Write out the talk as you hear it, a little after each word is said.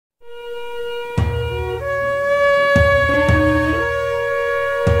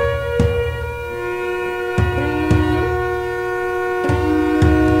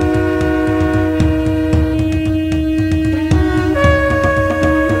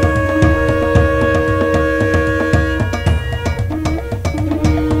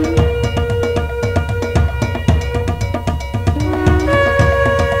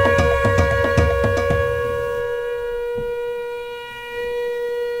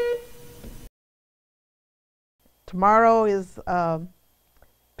tomorrow is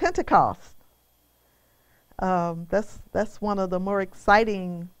Pentecost. That's one of the more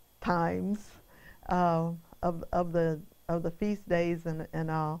exciting times of the feast days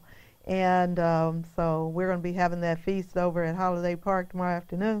and all. And so we're going to be having that feast over at Holiday Park tomorrow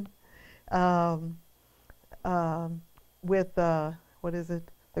afternoon with what is it?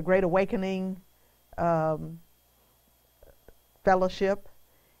 The Great Awakening Fellowship,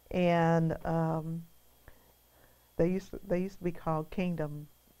 and they used to be called Kingdom,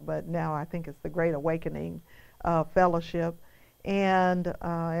 but now I think it's the Great Awakening Fellowship, and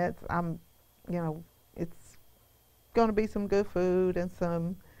it's going to be some good food and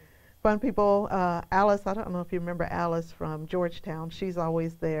some fun people. Alice, I don't know if you remember Alice from Georgetown. She's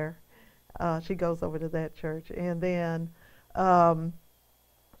always there. She goes over to that church, and then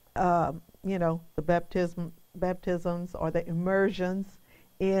the baptisms or the immersions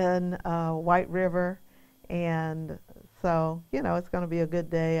in White River, and so it's going to be a good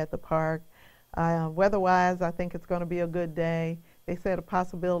day at the park. Weather-wise, I think it's going to be a good day. They said a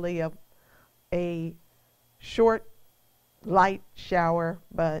possibility of a short, light shower,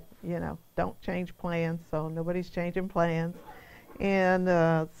 but don't change plans. So nobody's changing plans, and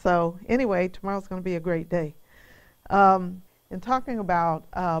so anyway, tomorrow's going to be a great day. In talking about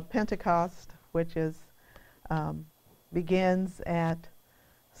Pentecost, which is begins at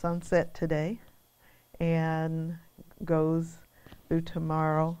sunset today and goes through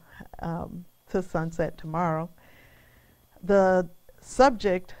tomorrow to sunset tomorrow. The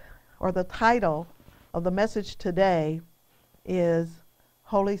subject or the title of the message today is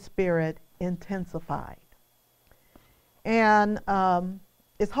Holy Spirit Intensified. And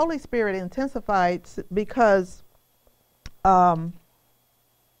it's Holy Spirit Intensified because the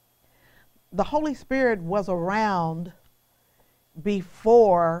Holy Spirit was around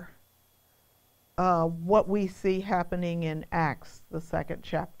before what we see happening in Acts, the 2nd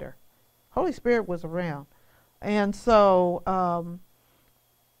chapter. Holy Spirit was around. And so,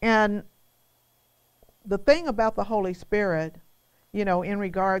 and the thing about the Holy Spirit, in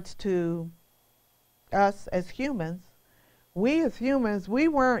regards to us as humans, we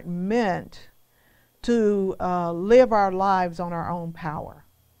weren't meant to live our lives on our own power.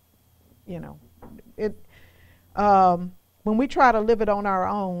 When we try to live it on our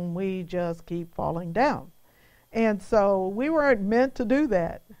own, we just keep falling down. And so we weren't meant to do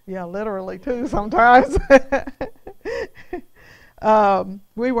that. Yeah, literally too sometimes.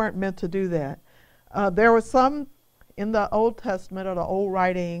 We weren't meant to do that. There was some in the Old Testament or the old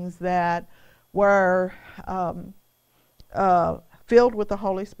writings that were filled with the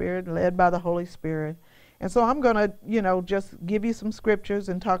Holy Spirit, led by the Holy Spirit. And so I'm going to, just give you some scriptures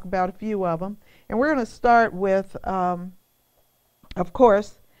and talk about a few of them. And we're going to start with, of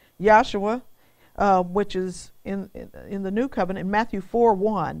course, Joshua, which is in the New Covenant, Matthew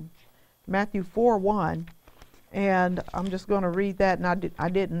 4:1. Matthew 4:1. And I'm just going to read that, and I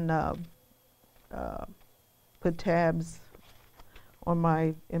didn't put tabs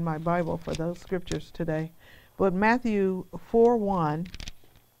on in my Bible for those scriptures today. But Matthew 4:1,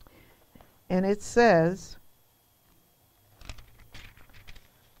 and it says,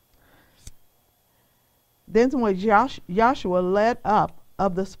 "Then was Joshua led up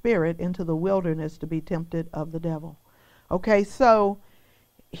of the Spirit into the wilderness to be tempted of the devil." Okay, so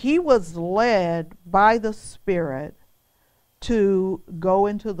he was led by the Spirit to go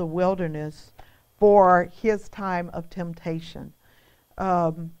into the wilderness for his time of temptation.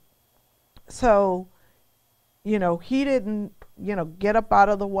 So, he didn't, get up out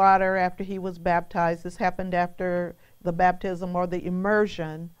of the water after he was baptized. This happened after the baptism or the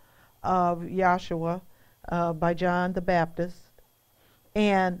immersion of Joshua by John the Baptist.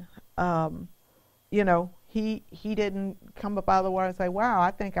 And, he didn't come up out of the water and say, wow, I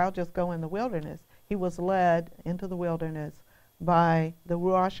think I'll just go in the wilderness. He was led into the wilderness by the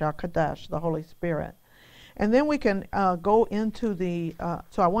Ruach HaKodesh, the Holy Spirit. And then we can go into the,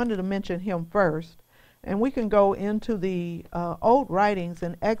 so I wanted to mention him first, and we can go into the old writings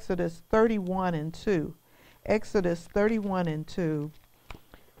in Exodus 31 and 2. Exodus 31 and 2.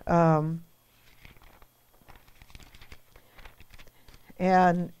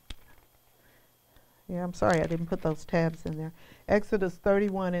 And, yeah, I'm sorry I didn't put those tabs in there. Exodus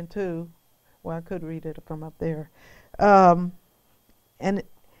 31 and 2. Well, I could read it from up there. And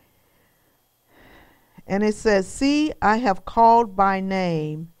it says, "See, I have called by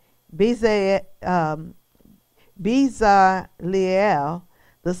name Bezaleel,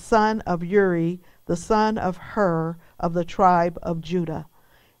 the son of Uri, the son of Hur, of the tribe of Judah.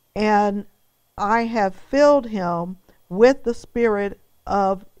 And I have filled him with the Spirit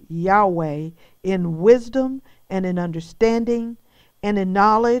of Yahweh in wisdom and in understanding, and in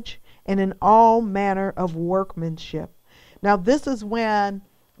knowledge, and in all manner of workmanship. Now this is when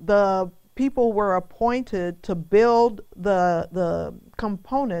the people were appointed to build the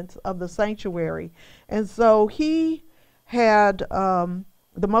components of the sanctuary. And so he had, the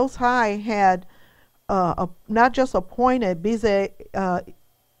Most High had not just appointed Bezaleel,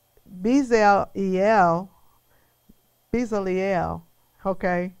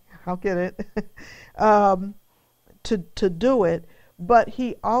 okay, I'll get it, to do it, but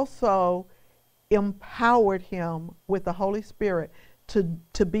he also empowered him with the Holy Spirit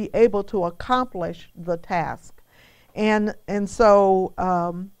to be able to accomplish the task. And so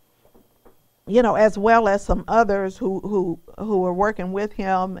as well as some others who were working with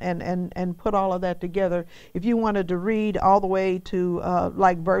him and put all of that together. If you wanted to read all the way to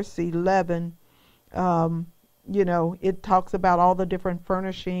like verse 11, it talks about all the different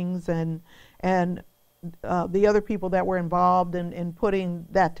furnishings and the other people that were involved in putting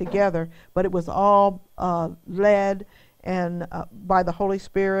that together. But it was all led and by the Holy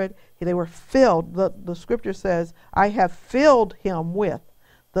Spirit. They were filled. The scripture says, I have filled him with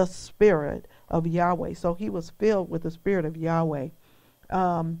the Spirit of Yahweh. So he was filled with the Spirit of Yahweh.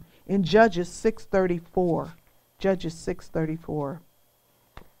 In Judges 6:34. Judges 6:34.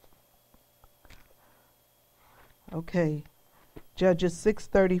 Okay. Judges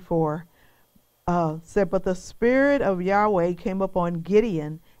 6:34 said, but the Spirit of Yahweh came upon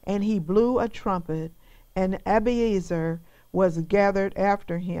Gideon, and he blew a trumpet, and Abiezer was gathered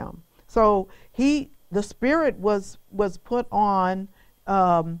after him. So the Spirit was put on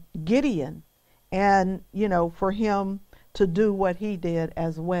Gideon, and for him to do what he did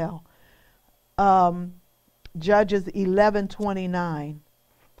as well. Judges 11:29,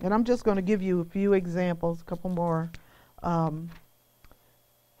 and I'm just going to give you a few examples, a couple more.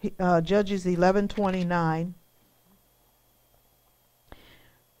 Judges 11:29.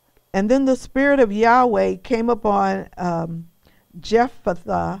 And then the Spirit of Yahweh came upon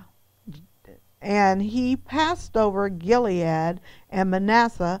Jephthah, and he passed over Gilead and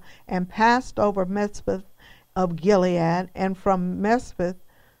Manasseh, and passed over Mespeth of Gilead, and from Mespeth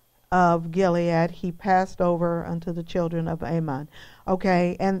of Gilead he passed over unto the children of Ammon.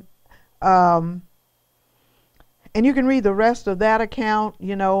 Okay, and you can read the rest of that account,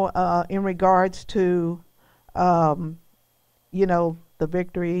 in regards to, the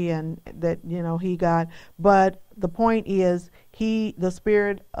victory and that, he got. But the point is, the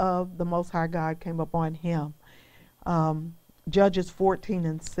Spirit of the Most High God came upon him. Judges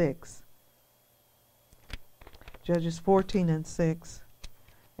 14:6. Judges 14:6.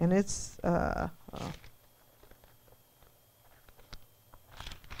 And it's,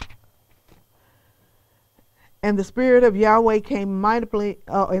 and the Spirit of Yahweh came mightily,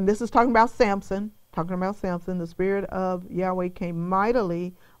 and this is talking about Samson. The Spirit of Yahweh came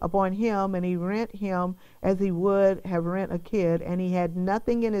mightily upon him, and he rent him as he would have rent a kid, and he had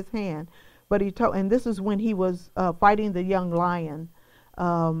nothing in his hand. But he told, and this is when he was fighting the young lion.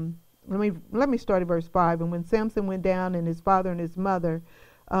 Let me start at verse 5. And when Samson went down, and his father and his mother,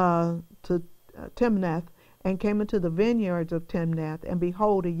 to Timnath, and came into the vineyards of Timnath, and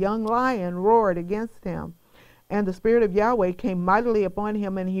behold, a young lion roared against him. And the Spirit of Yahweh came mightily upon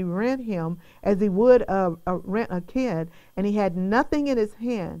him, and he rent him as he would rent a kid, and he had nothing in his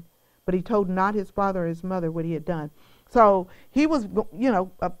hand, but he told not his father or his mother what he had done. So he was,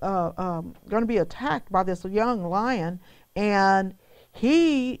 going to be attacked by this young lion, and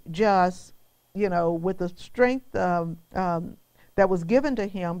he just, with the strength that was given to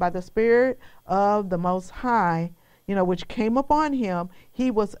him by the Spirit of the Most High, which came upon him,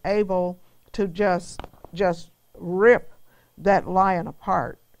 he was able to just rip that lion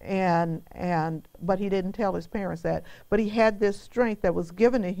apart. But he didn't tell his parents that. But he had this strength that was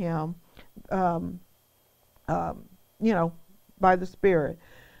given to him, by the Spirit.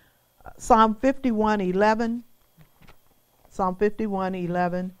 Psalm 51:11. Psalm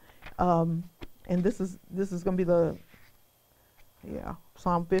 51:11. And this is going to be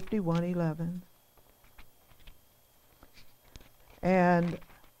Psalm 51:11. And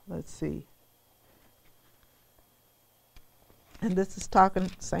let's see. And this is talking,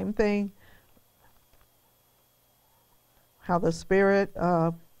 same thing, how the Spirit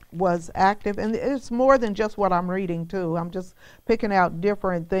was active. And it's more than just what I'm reading, too. I'm just picking out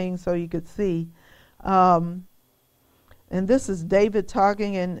different things so you could see. And this is David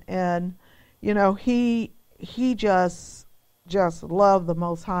talking, and he just loved the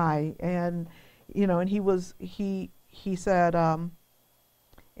Most High. And, and he said,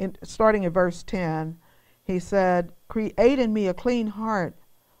 starting at verse 10, he said, create in me a clean heart,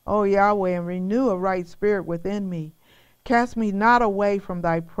 O Yahweh, and renew a right spirit within me. Cast me not away from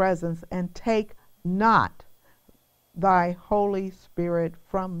thy presence, and take not thy Holy Spirit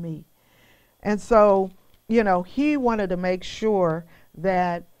from me. And so, he wanted to make sure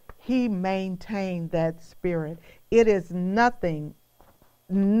that he maintained that spirit. It is nothing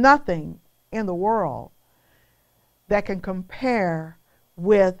in the world that can compare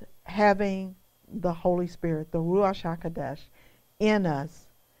with having the Holy Spirit, the Ruach HaKodesh, in us,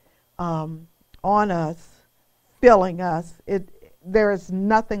 on us, filling us. There is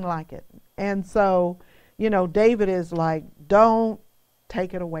nothing like it. And so, David is like, don't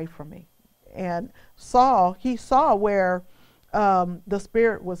take it away from me. And he saw where the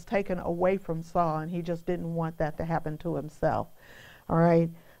Spirit was taken away from Saul, and he just didn't want that to happen to himself. All right.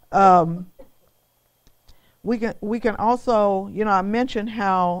 We can also, I mentioned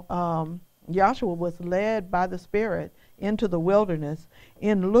how Joshua was led by the Spirit into the wilderness.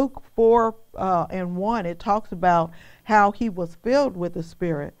 In Luke 4:1, it talks about how he was filled with the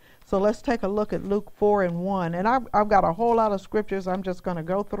Spirit. So let's take a look at Luke 4:1. And I've got a whole lot of scriptures I'm just going to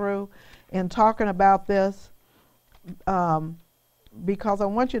go through in talking about this, because I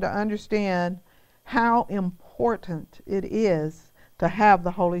want you to understand how important it is to have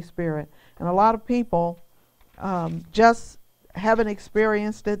the Holy Spirit. And a lot of people just haven't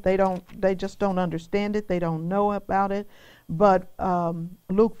experienced it. They just don't understand it. They don't know about it. But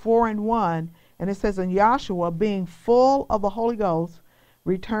Luke 4:1, and it says, and Joshua, being full of the Holy Ghost,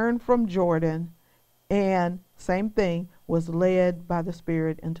 returned from Jordan, and same thing, was led by the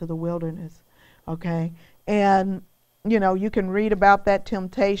Spirit into the wilderness. Okay? And, you can read about that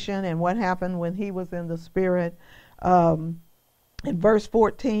temptation and what happened when he was in the Spirit. In verse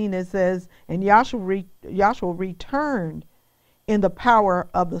 14, it says, and Joshua returned in the power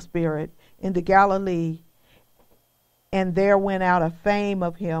of the Spirit into Galilee, and there went out a fame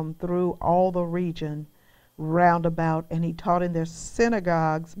of him through all the region round about, and he taught in their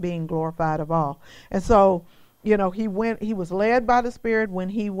synagogues, being glorified of all. And so, he was led by the Spirit when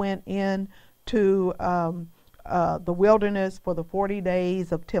he went into the wilderness for the 40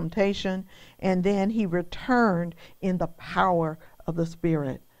 days of temptation, and then he returned in the power of the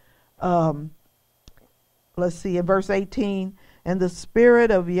Spirit. Let's see, in verse 18, and the Spirit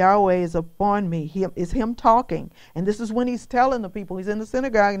of Yahweh is upon me. Is him talking. And this is when he's telling the people. He's in the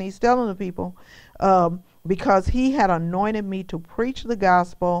synagogue and he's telling the people, because he had anointed me to preach the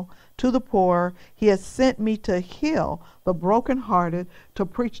gospel to the poor. He has sent me to heal the brokenhearted, to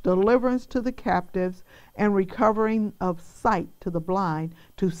preach deliverance to the captives, and recovering of sight to the blind,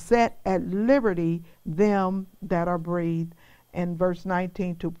 to set at liberty them that are bereaved. And verse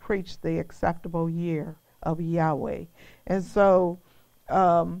 19, to preach the acceptable year of Yahweh. And so,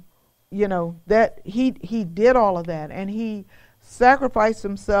 that he did all of that, and he sacrificed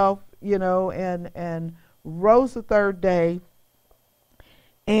himself, and rose the third day.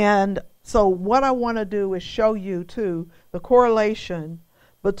 And so what I want to do is show you, too, the correlation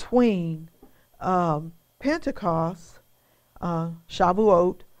between Pentecost,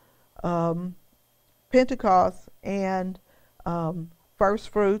 Shavuot, Pentecost, and first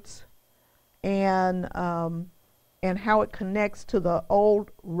fruits, and how it connects to the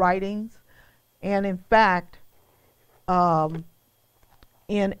old writings. And in fact,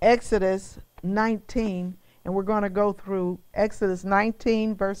 in Exodus 19, and we're going to go through Exodus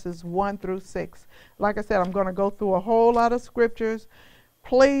 19 verses 1 through 6. Like I said, I'm going to go through a whole lot of scriptures.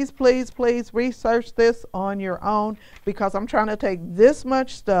 Please, please, please research this on your own, because I'm trying to take this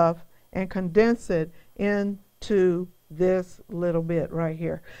much stuff and condense it into this little bit right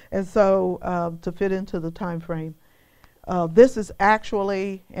here. And so to fit into the time frame. This is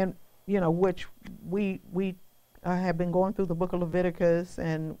actually, and which we have been going through the book of Leviticus,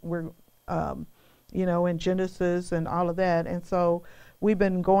 and we're in Genesis and all of that. And so we've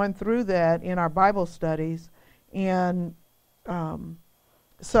been going through that in our Bible studies. And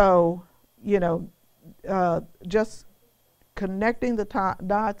just connecting the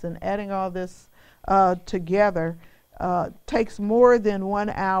dots and adding all this together takes more than 1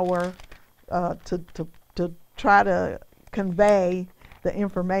 hour to try to convey the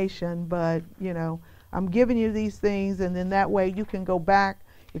information. But, I'm giving you these things, and then that way you can go back.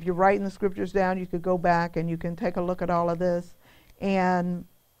 If you're writing the scriptures down, you could go back and you can take a look at all of this, and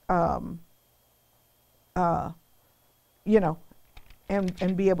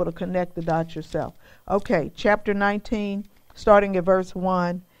and be able to connect the dots yourself. Okay, chapter 19, starting at verse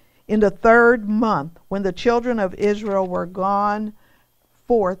 1. In the 3rd month, when the children of Israel were gone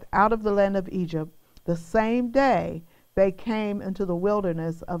forth out of the land of Egypt, the same day they came into the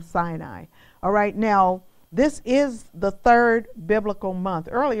wilderness of Sinai. All right, now this is the third biblical month.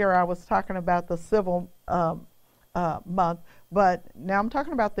 Earlier I was talking about the civil month, but now I'm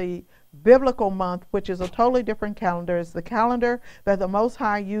talking about the biblical month, which is a totally different calendar. It's the calendar that the Most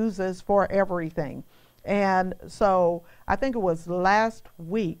High uses for everything. And so I think it was last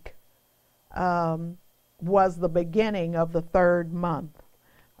week was the beginning of the third month.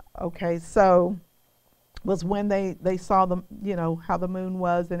 Okay, so was when they saw the, how the moon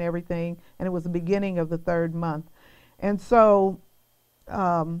was and everything, and it was the beginning of the third month. And so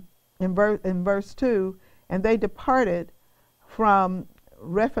in verse 2, and they departed from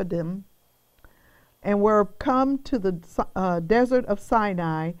Rephidim and were come to the desert of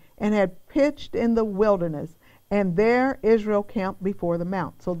Sinai and had pitched in the wilderness, and there Israel camped before the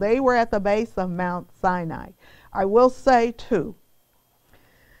mount. So they were at the base of Mount Sinai. I will say too,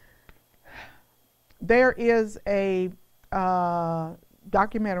 there is a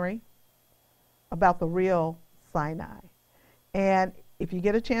documentary about the real Sinai. And if you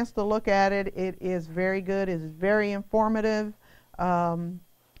get a chance to look at it, it is very good. It's very informative.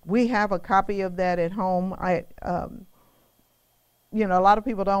 We have a copy of that at home. A lot of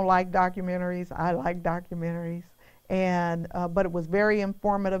people don't like documentaries. I like documentaries. And but it was very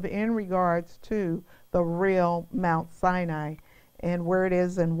informative in regards to the real Mount Sinai and where it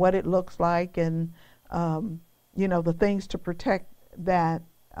is and what it looks like, and the things to protect that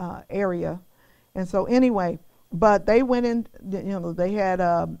area. And so anyway, but they went in, they had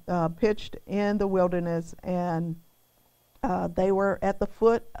pitched in the wilderness, and they were at the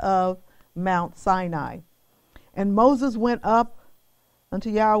foot of Mount Sinai. And Moses went up unto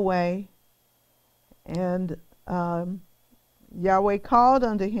Yahweh, and Yahweh called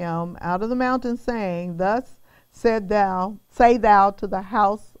unto him out of the mountain, saying, Thus say thou to the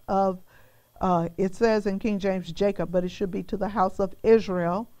house of, it says in King James Jacob, but it should be to the house of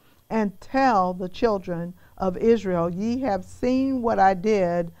Israel, and tell the children of Israel, ye have seen what I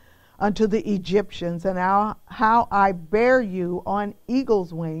did unto the Egyptians, and how I bare you on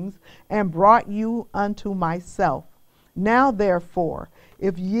eagle's wings, and brought you unto myself. Now therefore,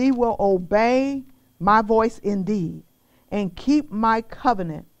 if ye will obey my voice indeed, and keep my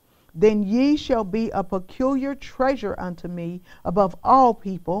covenant, then ye shall be a peculiar treasure unto me above all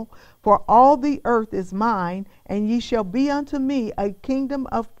people, for all the earth is mine, and ye shall be unto me a kingdom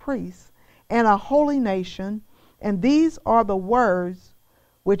of priests and a holy nation. And these are the words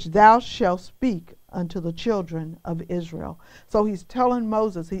which thou shalt speak unto the children of Israel. So he's telling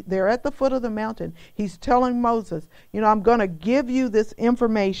Moses, they're at the foot of the mountain. He's telling Moses, I'm going to give you this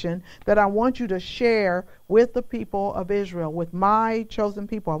information that I want you to share with the people of Israel, with my chosen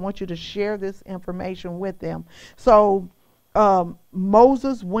people. I want you to share this information with them. So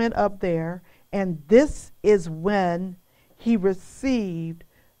Moses went up there, and this is when he received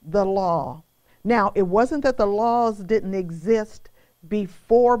the law. Now, it wasn't that the laws didn't exist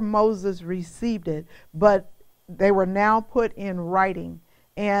before Moses received it, but they were now put in writing.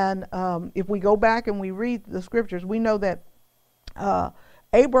 And if we go back and we read the scriptures, we know that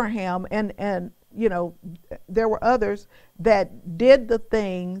Abraham and there were others that did the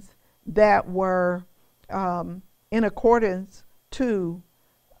things that were in accordance to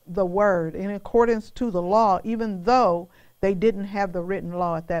the word, in accordance to the law, even though they didn't have the written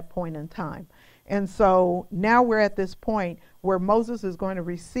law at that point in time. And so now we're at this point where Moses is going to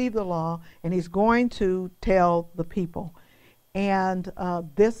receive the law, and he's going to tell the people. And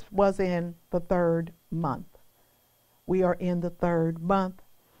this was in the third month. We are in the third month,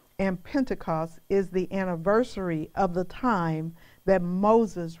 and Pentecost is the anniversary of the time that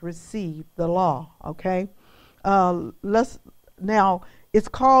Moses received the law. Okay, now it's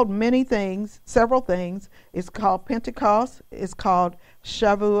called many things, several things. It's called Pentecost. It's called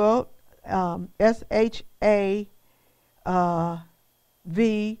Shavuot. SHAVUOT.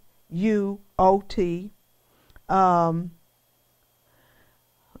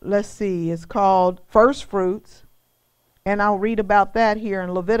 Let's see, it's called first fruits, and I'll read about that here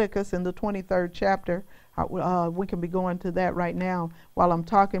in Leviticus in the 23rd chapter. We can be going to that right now while I'm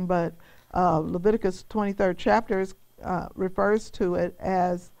talking, but Leviticus 23rd chapter refers to it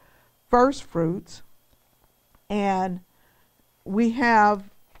as first fruits, and we have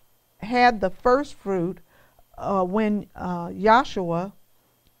had the first fruit when Yahshua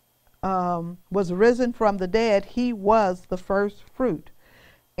was risen from the dead. He was the first fruit.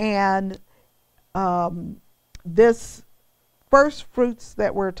 And this first fruits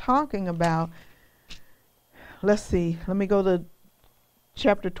that we're talking about, let's see, let me go to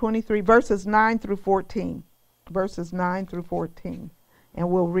chapter 23, verses 9 through 14. Verses 9 through 14.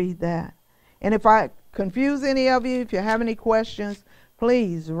 And we'll read that. And if I confuse any of you, if you have any questions,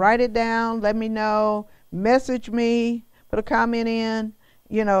 please write it down. Let me know. message me, put a comment in,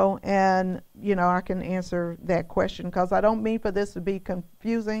 and, I can answer that question, because I don't mean for this to be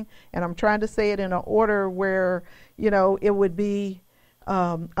confusing, and I'm trying to say it in an order where, it would be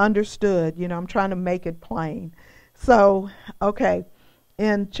understood. I'm trying to make it plain. So, okay,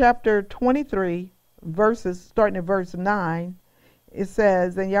 in chapter 23, starting at verse 9, it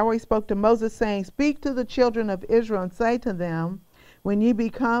says, "And Yahweh spoke to Moses, saying, Speak to the children of Israel, and say to them, When ye be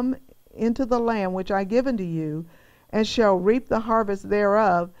come into the land which I give unto you, and shall reap the harvest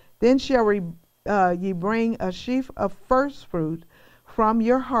thereof, then shall ye bring a sheaf of first fruit from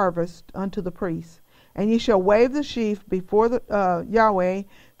your harvest unto the priest. And ye shall wave the sheaf before the Yahweh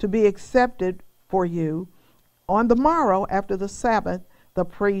to be accepted for you. On the morrow after the Sabbath, the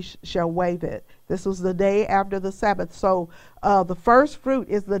priest shall wave it." This was the day after the Sabbath. So the first fruit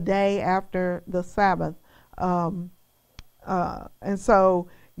is the day after the Sabbath. And so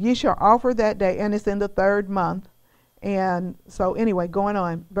ye shall offer that day, and it's in the 3rd month. And so anyway, going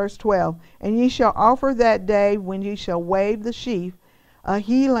on, verse 12. "And ye shall offer that day when ye shall wave the sheaf, a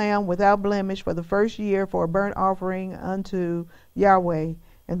he lamb without blemish for the first year for a burnt offering unto Yahweh.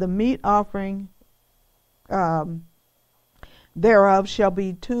 And the meat offering thereof shall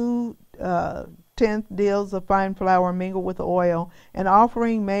be 2/10 deals of fine flour mingled with oil, an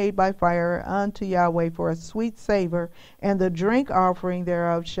offering made by fire unto Yahweh for a sweet savor. And the drink offering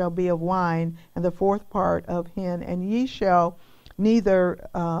thereof shall be of wine, and the 4th part of hin. And ye shall neither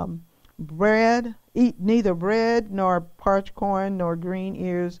eat neither bread, nor parched corn, nor green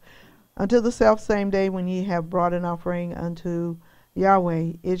ears, until the selfsame day when ye have brought an offering unto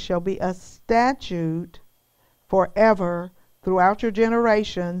Yahweh. It shall be a statute forever throughout your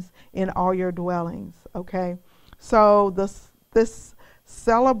generations in all your dwellings." Okay, so this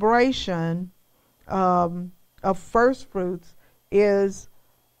celebration of first fruits is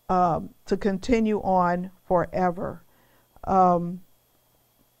to continue on forever.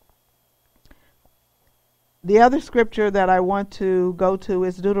 The other scripture that I want to go to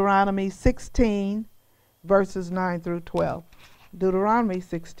is Deuteronomy 16, verses 9 through 12. Deuteronomy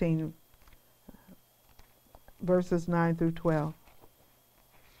 16, verses 9 through 12.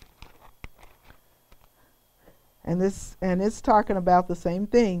 And it's talking about the same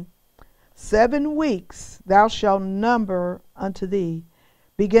thing. "7 weeks thou shalt number unto thee.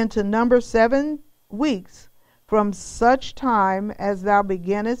 Begin to number 7 weeks from such time as thou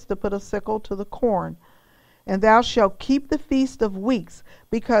beginnest to put a sickle to the corn. And thou shalt keep the Feast of Weeks,"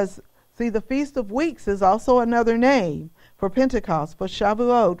 because, see, the Feast of Weeks is also another name for Pentecost, for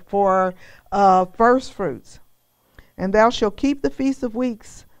Shavuot, for first fruits. "And thou shalt keep the Feast of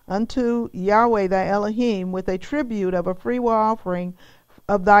Weeks unto Yahweh thy Elohim with a tribute of a freewill offering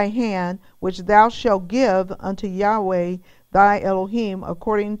of thy hand, which thou shalt give unto Yahweh thy Elohim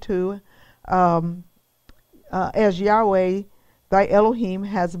according to as Yahweh thy Elohim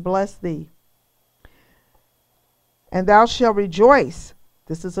has blessed thee. And thou shalt rejoice,"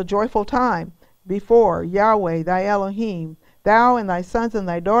 this is a joyful time, "before Yahweh thy Elohim, thou and thy sons and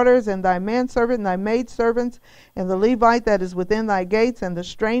thy daughters, and thy manservant and thy maidservants, and the Levite that is within thy gates, and the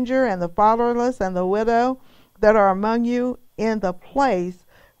stranger, and the fatherless, and the widow that are among you, in the place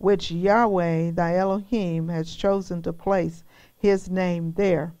which Yahweh thy Elohim has chosen to place his name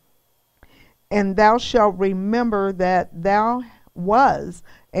there. And thou shalt remember that thou was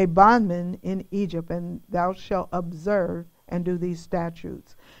a bondman in Egypt, and thou shalt observe and do these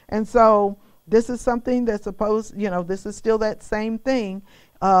statutes." And so this is something that's supposed, this is still that same thing,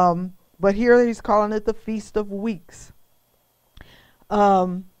 but here he's calling it the Feast of Weeks.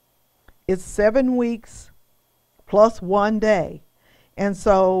 It's 7 weeks plus 1 day. And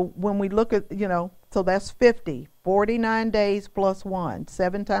so when we look at, so that's 50, 49 days plus 1.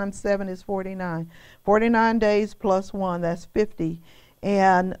 7 times 7 is 49. 49 days plus 1, that's 50.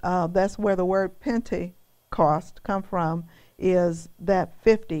 And that's where the word Pentecost come from, is that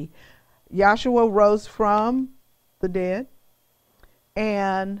 50. Yahshua rose from the dead,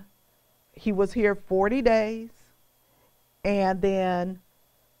 and he was here 40 days, and then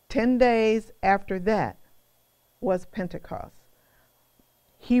 10 days after that was Pentecost.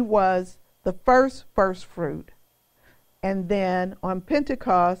 He was the first fruit, and then on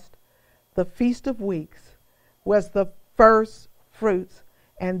Pentecost, the Feast of Weeks was the first fruits,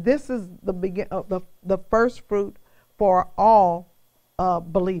 and this is the first fruit for all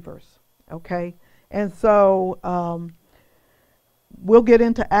believers. Okay, and so we'll get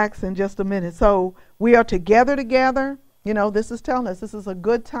into Acts in just a minute. So we are together. This is telling us this is a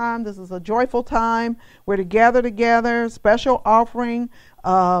good time. This is a joyful time. We're to gather together, special offering.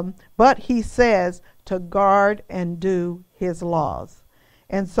 But he says to guard and do his laws.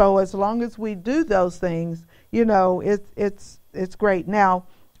 And so as long as we do those things, you know, it's great. Now,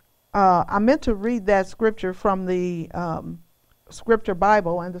 I meant to read that scripture from the Scripture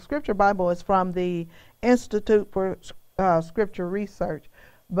Bible, and the Scripture Bible is from the Institute for Scripture Research.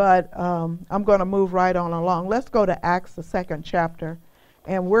 But I'm going to move right on along. Let's go to Acts, the 2nd chapter,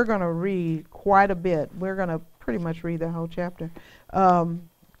 and we're going to read quite a bit. We're going to pretty much read the whole chapter.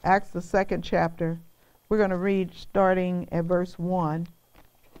 Acts, the 2nd chapter. We're going to read starting at verse 1.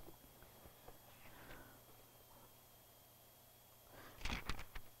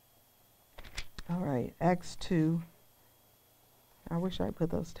 All right, Acts 2. I wish I put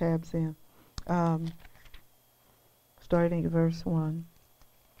those tabs in. Starting at verse 1.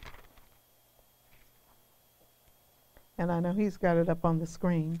 And I know he's got it up on the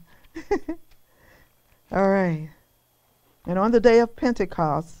screen. All right. And on the day of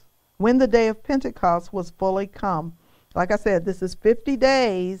Pentecost, when the day of Pentecost was fully come, like I said, this is 50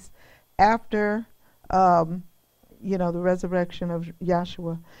 days after, the resurrection of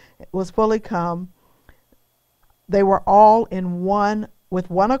Yahshua was fully come. They were all with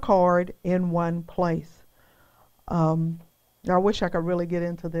one accord in one place. I wish I could really get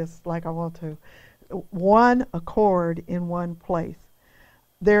into this like I want to. One accord in one place.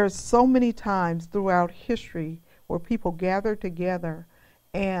 There's so many times throughout history where people gathered together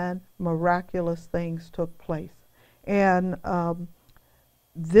and miraculous things took place. And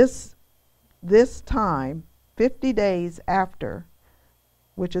this time, 50 days after,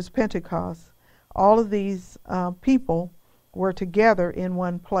 which is Pentecost, all of these people were together in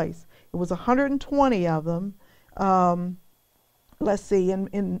one place. It was 120 of them. Let's see,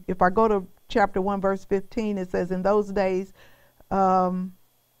 if I go to chapter 1, verse 15, it says, in those days,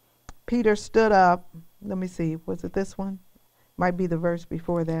 Peter stood up. Let me see, was it this one? Might be the verse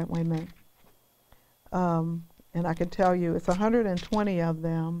before that. Wait a minute. And I can tell you, it's 120 of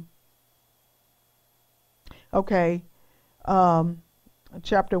them. Okay.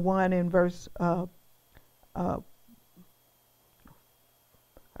 Chapter 1 in verse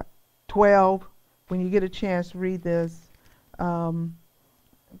 12. When you get a chance, read this. 12.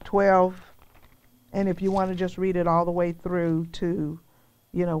 And if you want to just read it all the way through to,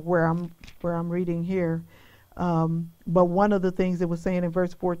 where I'm reading here. But one of the things it was saying in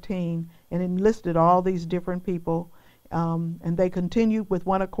verse 14, and it listed all these different people, and they continued with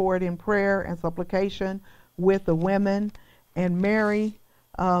one accord in prayer and supplication with the women, and Mary,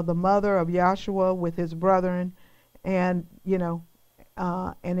 the mother of Yahshua, with his brethren, and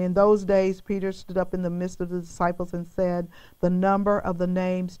and in those days Peter stood up in the midst of the disciples and said, the number of the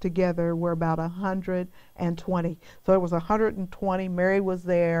names together were about 120. So it was 120. Mary was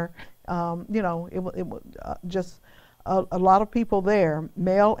there. It was just a lot of people there,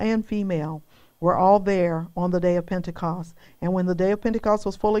 male and female, were all there on the day of Pentecost. And when the day of Pentecost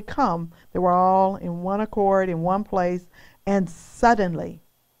was fully come, they were all in one accord, in one place, and suddenly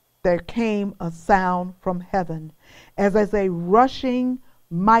there came a sound from heaven, as a rushing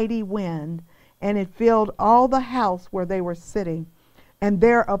mighty wind, and it filled all the house where they were sitting. And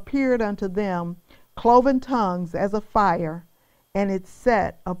there appeared unto them cloven tongues as of fire, and it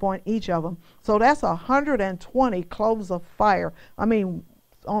sat upon each of them. So that's 120 cloves of fire. I mean,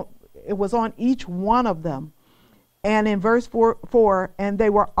 it was on each one of them. And in verse 4, and they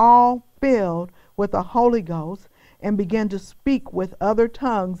were all filled with the Holy Ghost, and began to speak with other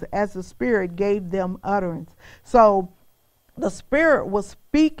tongues as the Spirit gave them utterance. So the Spirit was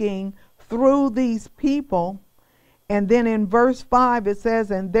speaking through these people. And then in verse 5 it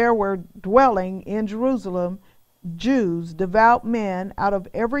says, and there were dwelling in Jerusalem Jews, devout men out of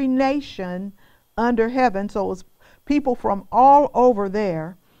every nation under heaven. So it was people from all over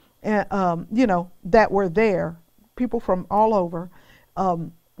there, that were there, people from all over.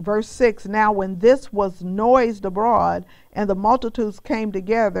 Verse 6, now when this was noised abroad, and the multitudes came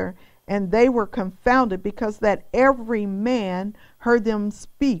together, and they were confounded, because that every man heard them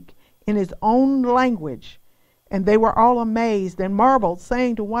speak in his own language. And they were all amazed and marveled,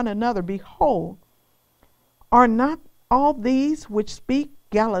 saying to one another, behold, are not all these which speak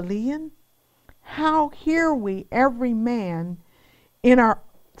Galilean? How hear we every man in our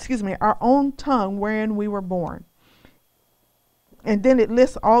own tongue wherein we were born? And then it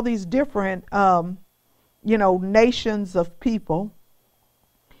lists all these different, nations of people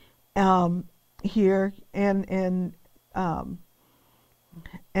here, and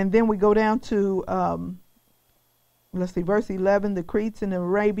then we go down to verse 11. The Cretes and the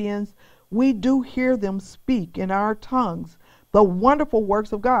Arabians, we do hear them speak in our tongues the wonderful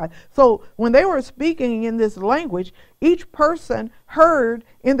works of God. So when they were speaking in this language, each person heard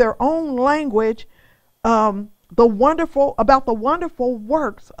in their own language about the wonderful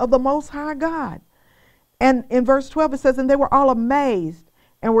works of the Most High God. And in verse 12 it says, and they were all amazed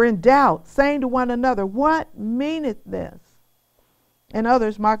and were in doubt, saying to one another, what meaneth this? And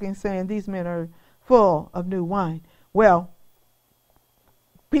others mocking, saying, these men are full of new wine. Well,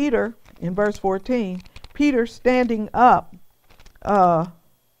 Peter, in verse 14, Peter standing up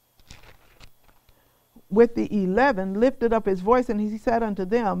with the 11, lifted up his voice, and he said unto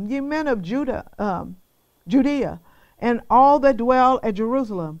them, ye men of Judea, and all that dwell at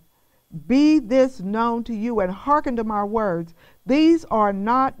Jerusalem, be this known to you, and hearken to my words. These are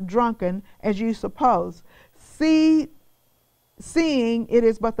not drunken, as you suppose, seeing it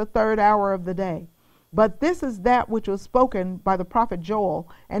is but the third hour of the day. But this is that which was spoken by the prophet Joel,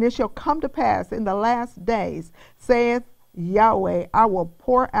 and it shall come to pass in the last days, saith Yahweh, I will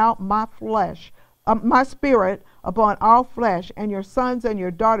pour out my spirit upon all flesh, and your sons and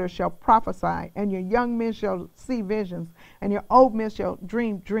your daughters shall prophesy, and your young men shall see visions, and your old men shall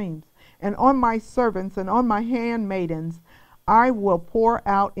dream dreams. And on my servants and on my handmaidens I will pour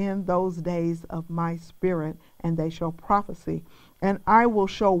out in those days of my spirit, and they shall prophesy. And I will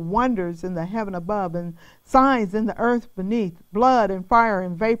show wonders in the heaven above, and signs in the earth beneath, blood and fire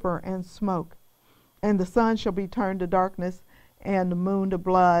and vapor and smoke. And the sun shall be turned to darkness, and the moon to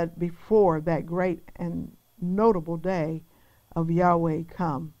blood, before that great and notable day of Yahweh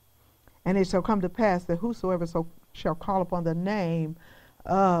come. And it shall come to pass that whosoever shall call upon the name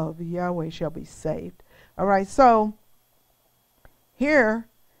of Yahweh shall be saved. All right, so here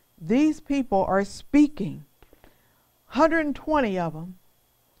these people are speaking, 120 of them.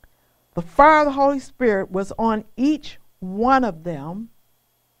 The fire of the Holy Spirit was on each one of them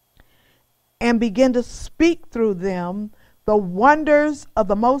and began to speak through them the wonders of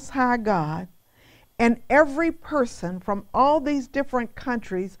the Most High God. And every person from all these different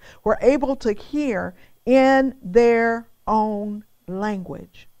countries were able to hear in their own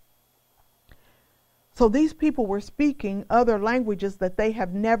language. So these people were speaking other languages that they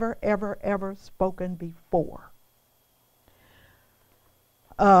have never, ever, ever spoken before.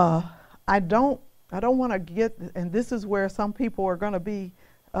 I don't want to get, and this is where some people are going to be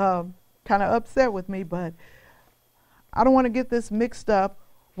kind of upset with me, but I don't want to get this mixed up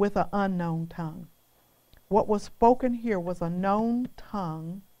with an unknown tongue. What was spoken here was a known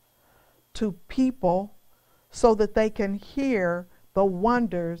tongue to people so that they can hear the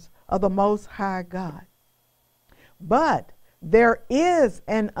wonders of the Most High God. But there is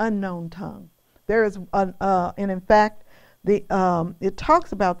an unknown tongue. There is, and in fact, it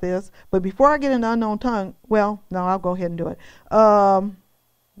talks about this. But before I get into unknown tongue, well, no, I'll go ahead and do it.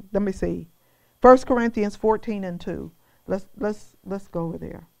 Let me see, 1 Corinthians 14:2. Let's go over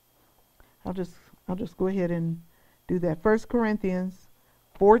there. I'll just go ahead and do that. 1 Corinthians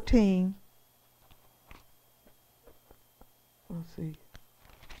 14. Let's see.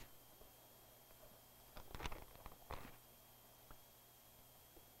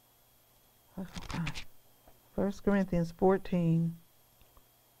 First Corinthians 14,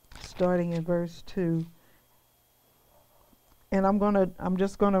 starting in verse 2. And I'm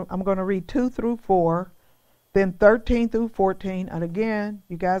gonna read 2 through 4, then 13 through 14. And again,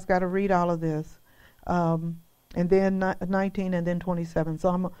 you guys got to read all of this. And then 19 and then 27. So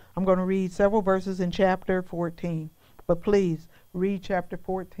I'm going to read several verses in chapter 14. But please read chapter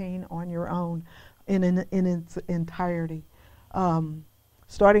 14 on your own in its entirety.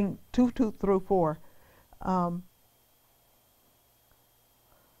 Starting 2 through 4. No,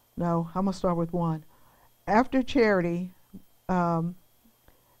 I'm going to start with 1. After charity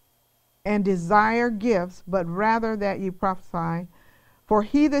and desire gifts, but rather that ye prophesy. For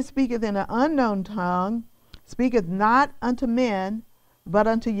he that speaketh in an unknown tongue speaketh not unto men, but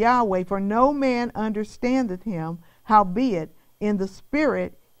unto Yahweh. For no man understandeth him, howbeit in the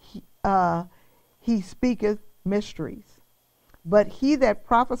Spirit he speaketh mysteries. But he that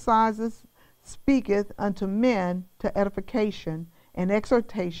prophesieth speaketh unto men to edification and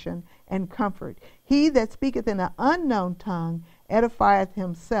exhortation and comfort. He that speaketh in an unknown tongue edifieth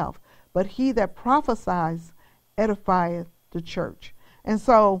himself, but he that prophesies edifieth the church. And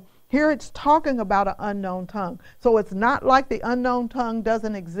so here it's talking about an unknown tongue. So it's not like the unknown tongue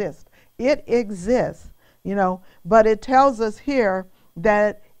doesn't exist. It exists, but it tells us here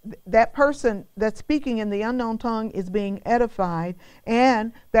that that person that's speaking in the unknown tongue is being edified,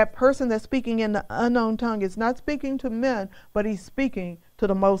 and that person that's speaking in the unknown tongue is not speaking to men, but he's speaking to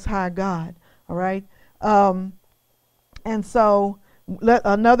the Most High God. All right. And so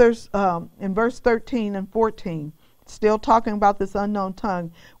in verse 13 and 14, still talking about this unknown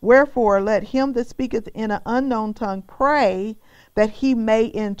tongue. Wherefore let him that speaketh in an unknown tongue pray that he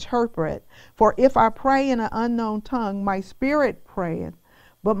may interpret. For if I pray in an unknown tongue, my spirit prayeth,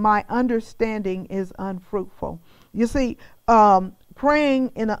 but my understanding is unfruitful. You see,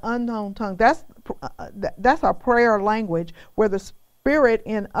 praying in an unknown tongue, that's our prayer language, where the spirit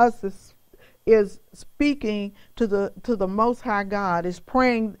in us is speaking to the Most High God, is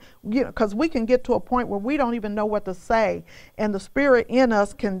praying, because we can get to a point where we don't even know what to say, and the spirit in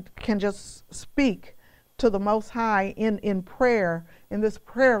us can just speak to the Most High in prayer, in this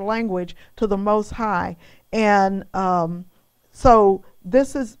prayer language to the Most High. And so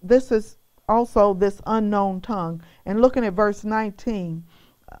this is also this unknown tongue. And looking at verse 19,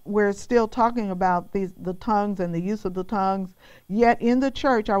 we're still talking about the tongues and the use of the tongues. Yet in the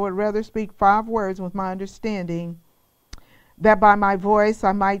church I would rather speak 5 words with my understanding, that by my voice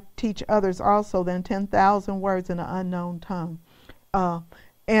I might teach others also, than 10,000 words in an unknown tongue.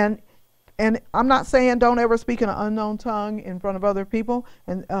 And I'm not saying don't ever speak in an unknown tongue in front of other people,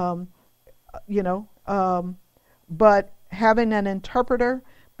 and but having an interpreter,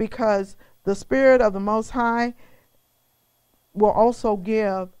 because the Spirit of the Most High will also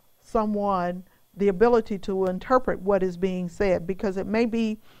give someone the ability to interpret what is being said, because it may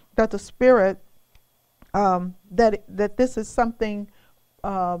be that the Spirit that this is something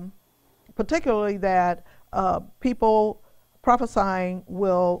particularly that people prophesying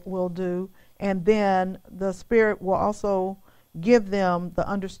will do, and then the Spirit will also give them the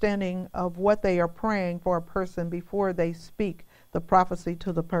understanding of what they are praying for a person before they speak the prophecy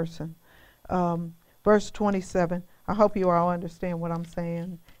to the person. Verse 27. I hope you all understand what I'm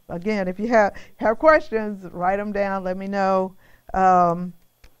saying. Again, if you have questions, write them down. Let me know. All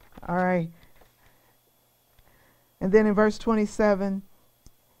right. And then in verse 27,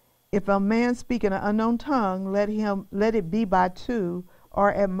 if a man speak in an unknown tongue, let it be by 2,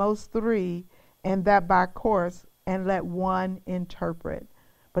 or at most 3, and that by course, and let one interpret.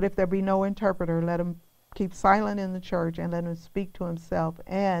 But if there be no interpreter, let him keep silent in the church, and let him speak to himself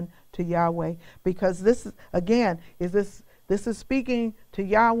and to Yahweh. Because this is, again, this is speaking to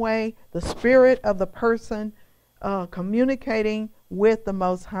Yahweh, the spirit of the person, communicating with the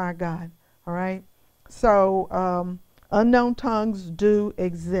Most High God. All right. So unknown tongues do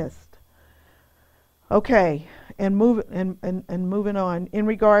exist. Okay, and moving on in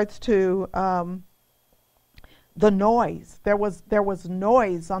regards to the noise. There was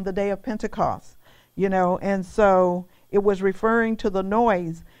noise on the day of Pentecost, and so it was referring to the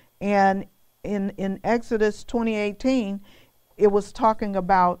noise. And in Exodus 20:18, it was talking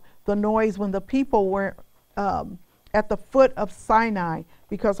about the noise when the people were at the foot of Sinai,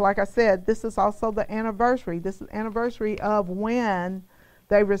 because like I said, this is also the anniversary. This is anniversary of when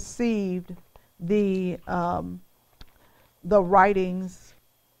they received the writings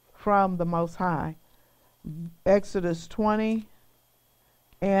from the Most High. Exodus 20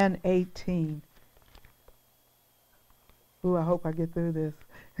 and 18. Ooh, I hope I get through this.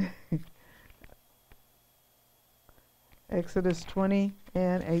 Exodus 20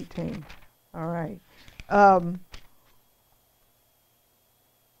 and 18. All right.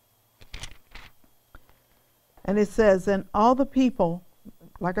 And it says, and all the people,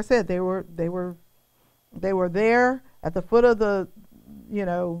 like I said, they were there at the foot of the,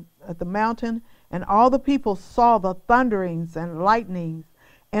 at the mountain, and all the people saw the thunderings and lightnings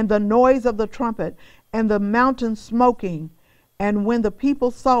and the noise of the trumpet and the mountain smoking. And when the people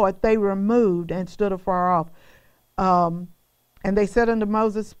saw it, they removed and stood afar off. And they said unto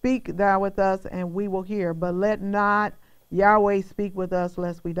Moses, speak thou with us, and we will hear. But let not Yahweh speak with us,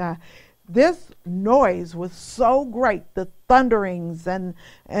 lest we die. This noise was so great, the thunderings and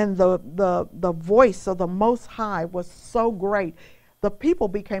the voice of the Most High was so great. The people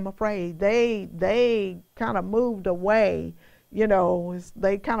became afraid. They kind of moved away,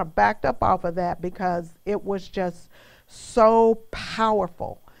 they kind of backed up off of that, because it was just so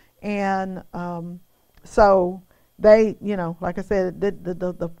powerful. And so they, like I said,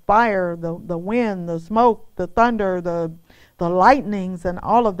 the fire, the wind, the smoke, the thunder, the lightnings, and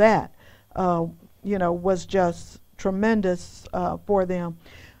all of that, was just tremendous for them.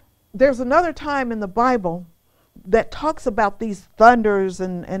 There's another time in the Bible that talks about these thunders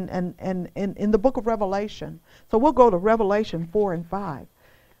and in the book of Revelation. So we'll go to Revelation 4 and 5.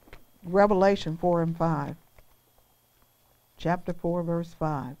 Revelation 4 and 5. Chapter 4, verse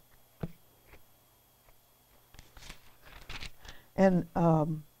 5. And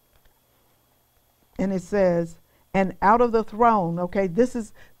it says, and out of the throne. Okay, this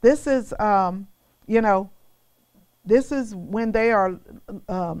is this is when they are.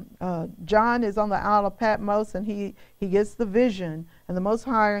 John is on the Isle of Patmos, and he gets the vision, and the Most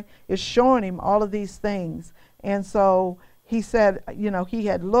High is showing him all of these things, and so he said, he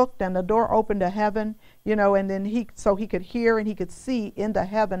had looked and the door opened to heaven, and then he could hear and he could see into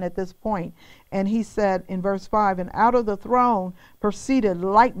heaven at this point. And he said in verse 5, and out of the throne proceeded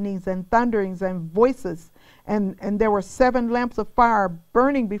lightnings and thunderings and voices, and there were 7 lamps of fire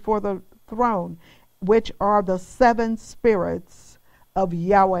burning before the throne, which are the 7 spirits of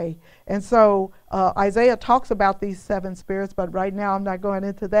Yahweh. And so Isaiah talks about these 7 spirits, but right now I'm not going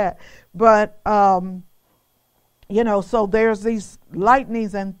into that. But so there's these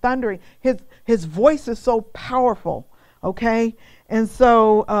lightnings and thundering. His voice is so powerful, okay? And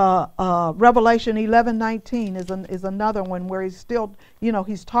so Revelation 11:19 is another one where he's still,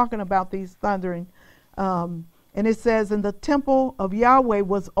 he's talking about these thundering. And it says, and the temple of Yahweh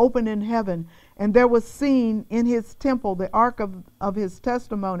was open in heaven, and there was seen in his temple the ark of his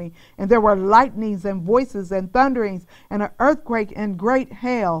testimony, and there were lightnings and voices and thunderings and an earthquake and great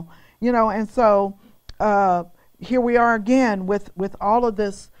hail. And so here we are again with all of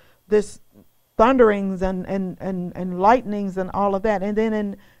this thunderings and lightnings and all of that. And then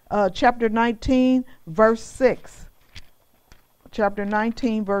in chapter 19, verse 6. Chapter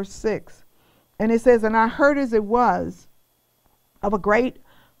 19, verse 6. And it says, and I heard as it was of a great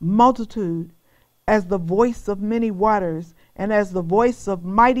multitude, as the voice of many waters, and as the voice of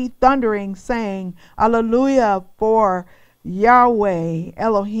mighty thundering, saying, Alleluia, for Yahweh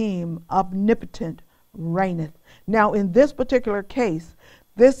Elohim omnipotent reigneth. Now, in this particular case,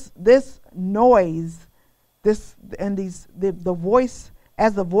 this noise, the voice,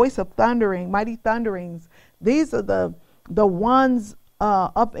 as the voice of thundering, mighty thunderings, these are the ones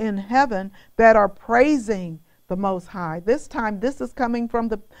up in heaven that are praising the Most High. This time, this is coming from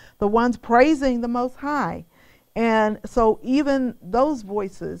the ones praising the Most High. And so even those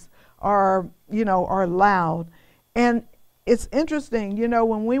voices are loud. And it's interesting,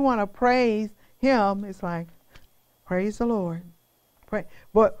 when we want to praise him, it's like, praise the Lord.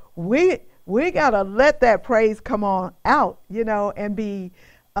 But we got to let that praise come on out, and be,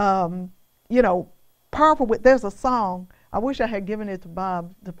 powerful. There's a song, I wish I had given it to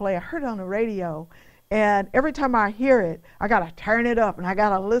Bob to play. I heard it on the radio, and every time I hear it, I gotta turn it up and I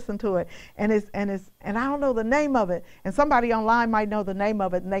gotta listen to it. And I don't know the name of it. And somebody online might know the name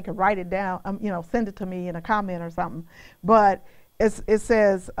of it, and they could write it down. Send it to me in a comment or something. But it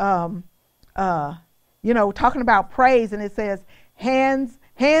says, talking about praise, and it says, hands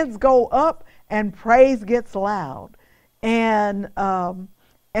go up and praise gets loud, and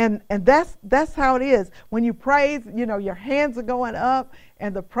that's how it is. When you praise, your hands are going up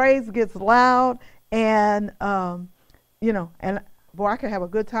and the praise gets loud, and and boy, I could have a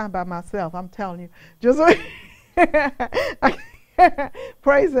good time by myself, I'm telling you. Just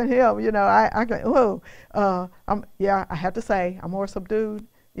praising him, I can, I have to say I'm more subdued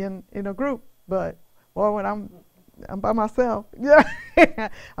in a group, but boy, when I'm by myself, I'm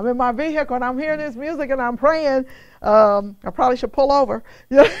in my vehicle and I'm hearing this music and I'm praying, I probably should pull over,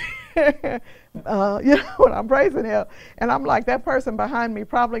 when I'm praising him. And I'm like, that person behind me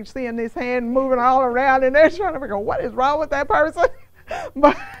probably seeing this hand moving all around, and they're trying to figure out what is wrong with that person.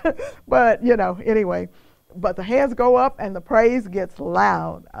 but anyway, but the hands go up and the praise gets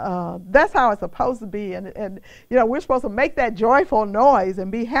loud. That's how it's supposed to be. And we're supposed to make that joyful noise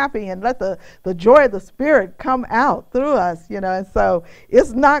and be happy and let the joy of the Spirit come out through us, and so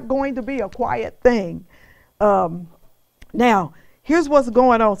it's not going to be a quiet thing. Now, here's what's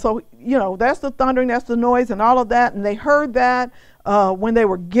going on. So, that's the thundering, that's the noise and all of that. And they heard that when they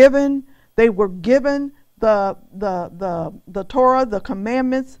were given the Torah, the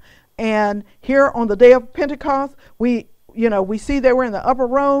commandments. And here on the day of Pentecost, we see they were in the upper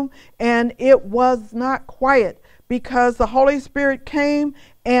room, and it was not quiet because the Holy Spirit came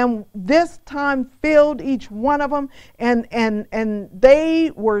and this time filled each one of them, and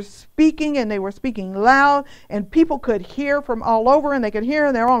they were speaking, and they were speaking loud, and people could hear from all over, and they could hear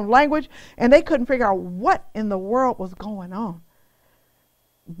in their own language, and they couldn't figure out what in the world was going on.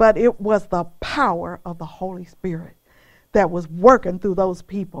 But it was the power of the Holy Spirit that was working through those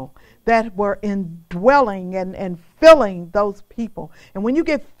people, that were indwelling and filling those people. And when you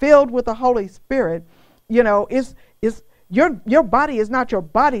get filled with the Holy Spirit, it's your body is not your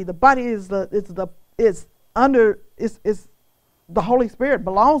body. The body is the Holy Spirit,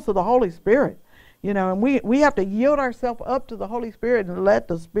 belongs to the Holy Spirit. And we have to yield ourselves up to the Holy Spirit and let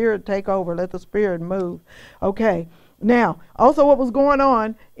the Spirit take over, let the Spirit move. Okay. Now, also what was going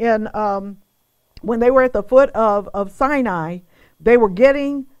on in when they were at the foot of Sinai, they were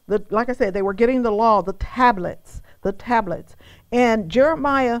getting like I said, they were getting the law, the tablets. And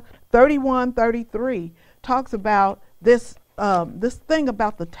Jeremiah 31:33 talks about this thing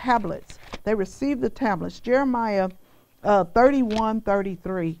about the tablets. They received the tablets. Jeremiah 31,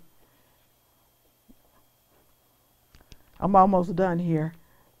 33. I'm almost done here.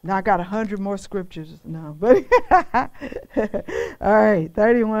 Now I got 100 more scriptures now, but all right,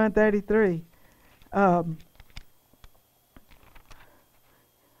 31, 33.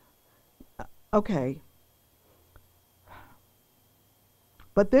 Okay.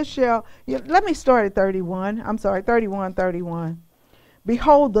 But this shall, let me start at 31. I'm sorry, 31, 31.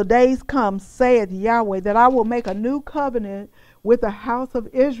 Behold, the days come, saith Yahweh, that I will make a new covenant with the house of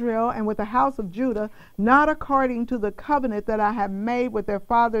Israel and with the house of Judah, not according to the covenant that I have made with their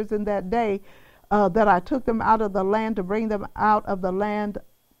fathers in that day, that I took them out of the land to bring them out of the land,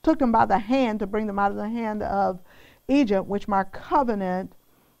 took them by the hand to bring them out of the hand of Egypt, which my covenant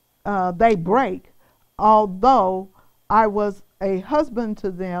they break, although I was a husband to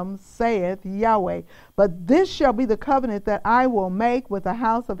them, saith Yahweh. But this shall be the covenant that I will make with the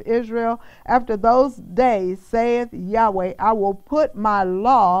house of Israel after those days, saith Yahweh. I will put my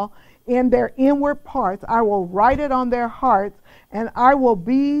law in their inward parts. I will write it on their hearts, and I will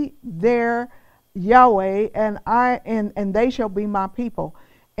be their Yahweh, and they shall be my people.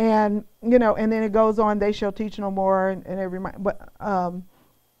 And and then it goes on. They shall teach no more, and every but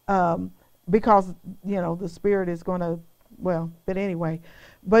because the Spirit is going to. Well, but anyway,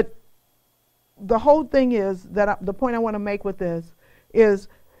 but the whole thing is that the point I want to make with this is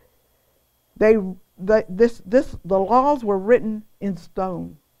the laws were written in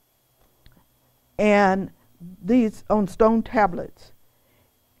stone, and these on stone tablets,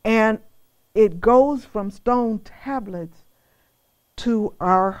 and it goes from stone tablets to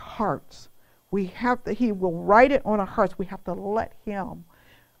our hearts. He will write it on our hearts. We have to let him,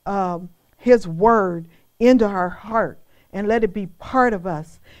 his word, into our heart and let it be part of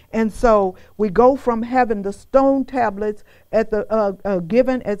us. And so we go from having the stone tablets at the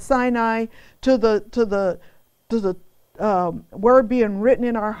given at Sinai to the word being written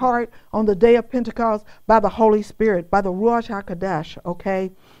in our heart on the day of Pentecost by the Holy Spirit, by the Ruach HaKodesh.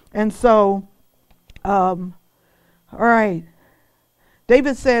 Okay, and so, all right.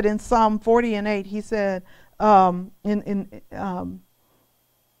 David said in Psalm 40 and 8, he said,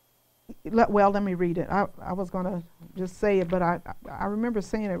 let me read it. I was going to just say it, but I remember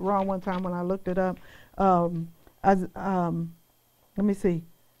saying it wrong one time when I looked it up. Let me see.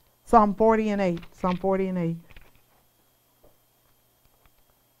 Psalm 40 and 8. Psalm 40 and 8.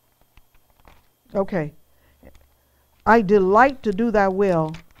 Okay. I delight to do thy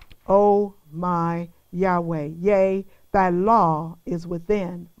will, O my Yahweh. Yea, thy law is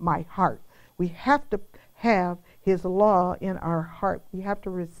within my heart. We have to have his law in our heart. We have to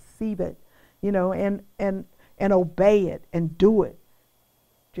receive it, and obey it and do it.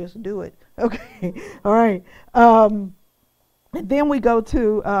 Just do it. Okay. All right. And then we go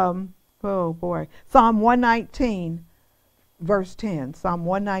to, Psalm 119, verse 10. Psalm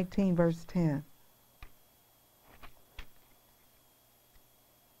 119, verse 10.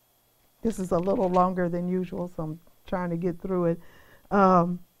 This is a little longer than usual, so I'm trying to get through it.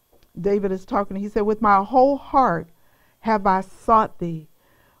 David is talking. He said, with my whole heart have I sought thee.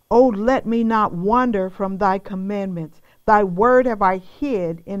 O let me not wander from thy commandments. Thy word have I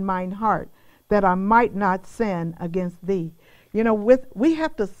hid in mine heart, that I might not sin against thee. We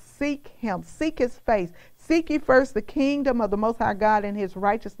have to seek him, seek his face. Seek ye first the kingdom of the Most High God and his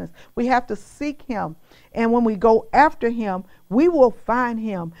righteousness. We have to seek him. And when we go after him, we will find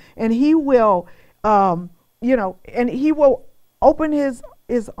him. And he will, and he will open his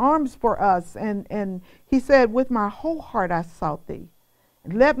arms for us. And he said, with my whole heart I sought thee.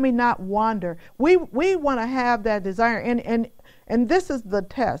 Let me not wander. We want to have that desire. And this is the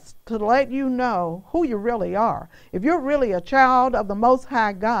test to let you know who you really are. If you're really a child of the Most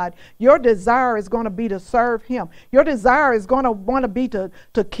High God, your desire is going to be to serve him. Your desire is going to want to be to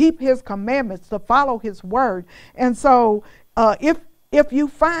keep his commandments, to follow his word. And so if you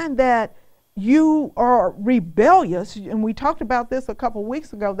find that you are rebellious, and we talked about this a couple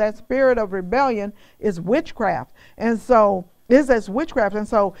weeks ago, that spirit of rebellion is witchcraft. And so as witchcraft. And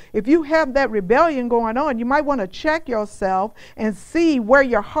so if you have that rebellion going on, you might want to check yourself and see where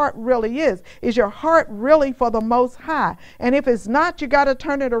your heart really is. Is your heart really for the Most High? And if it's not, you got to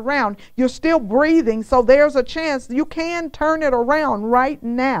turn it around. You're still breathing, so there's a chance you can turn it around right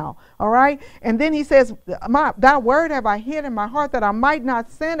now. All right? And then he says, thy word have I hid in my heart, that I might not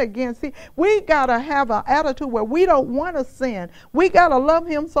sin against thee. We got to have an attitude where we don't want to sin. We got to love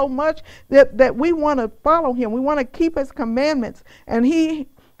him so much that we want to follow him. We want to keep his commandments. And he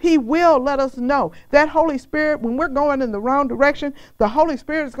He will let us know. That Holy Spirit, when we're going in the wrong direction, the Holy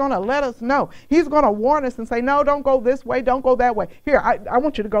Spirit is going to let us know. He's going to warn us and say, no, don't go this way, don't go that way. Here, I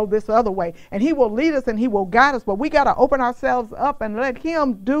want you to go this other way. And he will lead us and he will guide us, but we got to open ourselves up and let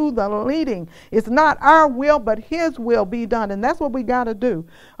him do the leading. It's not our will, but his will be done, and that's what we got to do.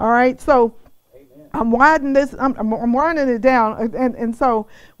 All right, so I'm winding it down, and so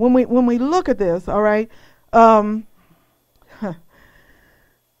when we look at this, all right, 2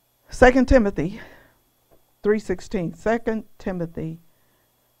 Timothy 3:16. 2 Timothy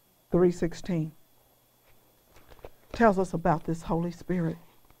 3:16 tells us about this Holy Spirit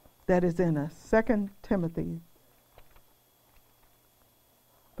that is in us. 2 Timothy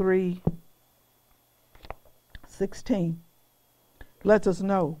 3:16 lets us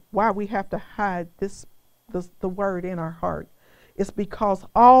know why we have to hide the word in our heart. It's because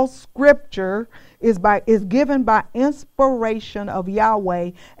all Scripture is given by inspiration of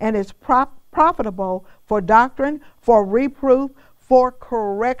Yahweh and is profitable for doctrine, for reproof, for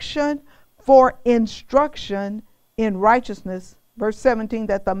correction, for instruction in righteousness. Verse 17,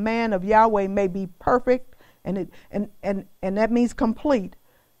 that the man of Yahweh may be perfect, and that means complete,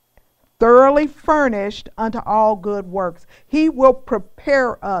 thoroughly furnished unto all good works. He will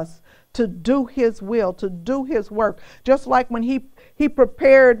prepare us to do his will, to do his work. Just like when he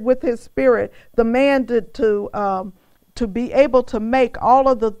prepared with his Spirit the man to be able to make all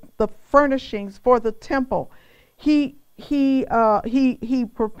of the furnishings for the temple. He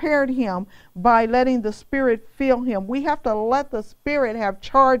prepared him by letting the Spirit fill him. We have to let the Spirit have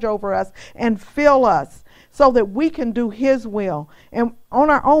charge over us and fill us so that we can do his will. And on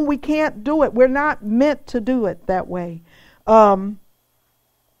our own, we can't do it. We're not meant to do it that way.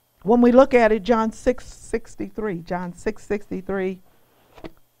 When we look at it, John 6:63,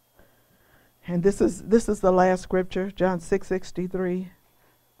 and this is the last scripture, John 6:63,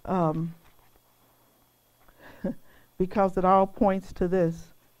 because it all points to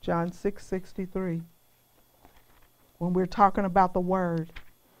this. John 6:63. When we're talking about the Word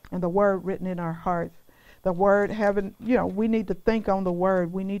and the Word written in our hearts, the Word having, we need to think on the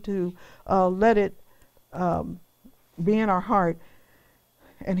Word. We need to let it be in our heart.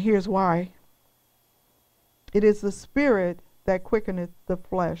 And here's why. It is the Spirit that quickeneth the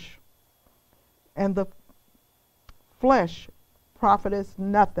flesh, and the flesh profiteth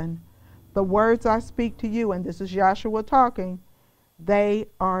nothing. The words I speak to you, and this is Joshua talking, they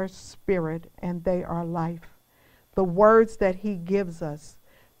are spirit and they are life. The words that he gives us,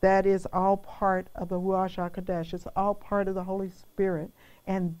 that is all part of the Ruach HaKodesh. It's all part of the Holy Spirit,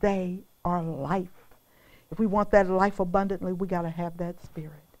 and they are life. If we want that life abundantly, we got to have that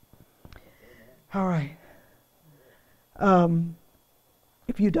Spirit. All right.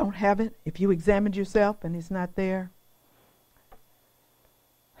 If you don't have it, if you examined yourself and it's not there,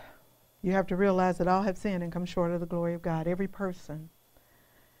 you have to realize that all have sinned and come short of the glory of God. Every person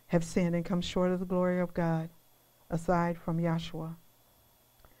have sinned and come short of the glory of God, aside from Yahshua.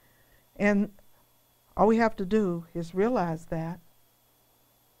 And all we have to do is realize that,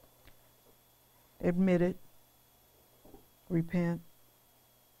 admit it, repent,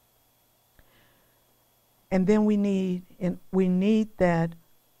 and then we need that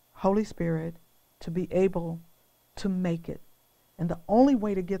Holy Spirit to be able to make it. And the only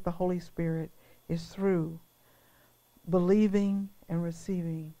way to get the Holy Spirit is through believing and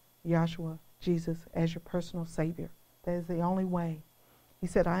receiving Yahshua, Jesus, as your personal Savior. That is the only way. He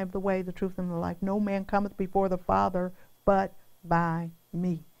said, I am the way, the truth, and the life. No man cometh before the Father but by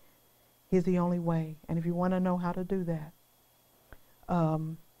me. He's the only way. And if you want to know how to do that,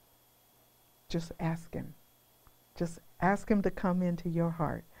 just ask him. Just ask him to come into your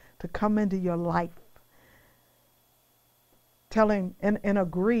heart, to come into your life. Tell him and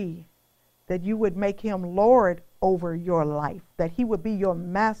agree that you would make him Lord over your life, that he would be your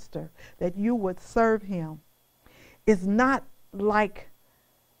master, that you would serve him. It's not like,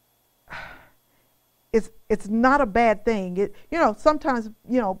 it's not a bad thing. Sometimes,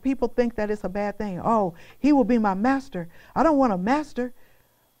 people think that it's a bad thing. Oh, he will be my master. I don't want a master.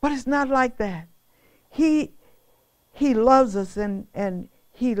 But it's not like that. He loves us and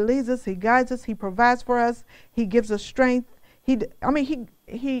he leads us, he guides us, he provides for us, he gives us strength. He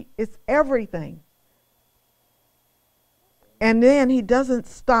is everything. And then he doesn't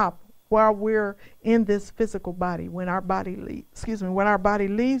stop while we're in this physical body. When our body leaves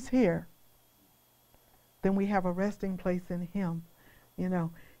here, then we have a resting place in him.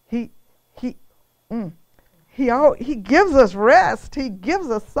 He gives us rest. He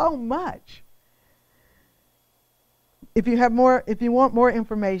gives us so much. If you want more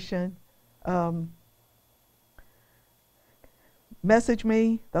information, message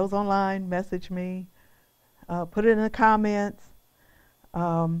me. Those online, message me. Put it in the comments.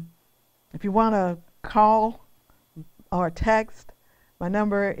 If you want to call or text, my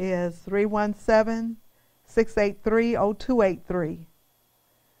number is 317-683-0283.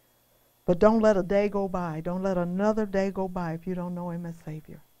 But don't let a day go by. Don't let another day go by if you don't know him as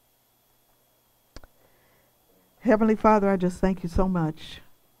Savior. Heavenly Father, I just thank you so much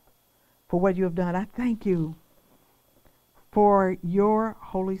for what you have done. I thank you for your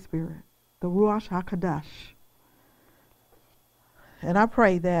Holy Spirit, the Ruach HaKodesh. And I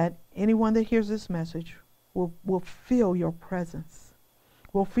pray that anyone that hears this message will feel your presence,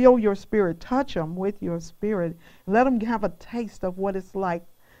 will feel your spirit. Touch them with your spirit. Let them have a taste of what it's like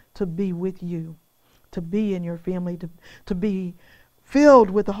to be with you, to be in your family, to be filled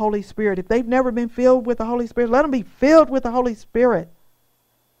with the Holy Spirit. If they've never been filled with the Holy Spirit, let them be filled with the Holy Spirit.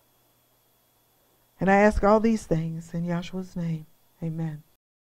 And I ask all these things in Yahshua's name. Amen.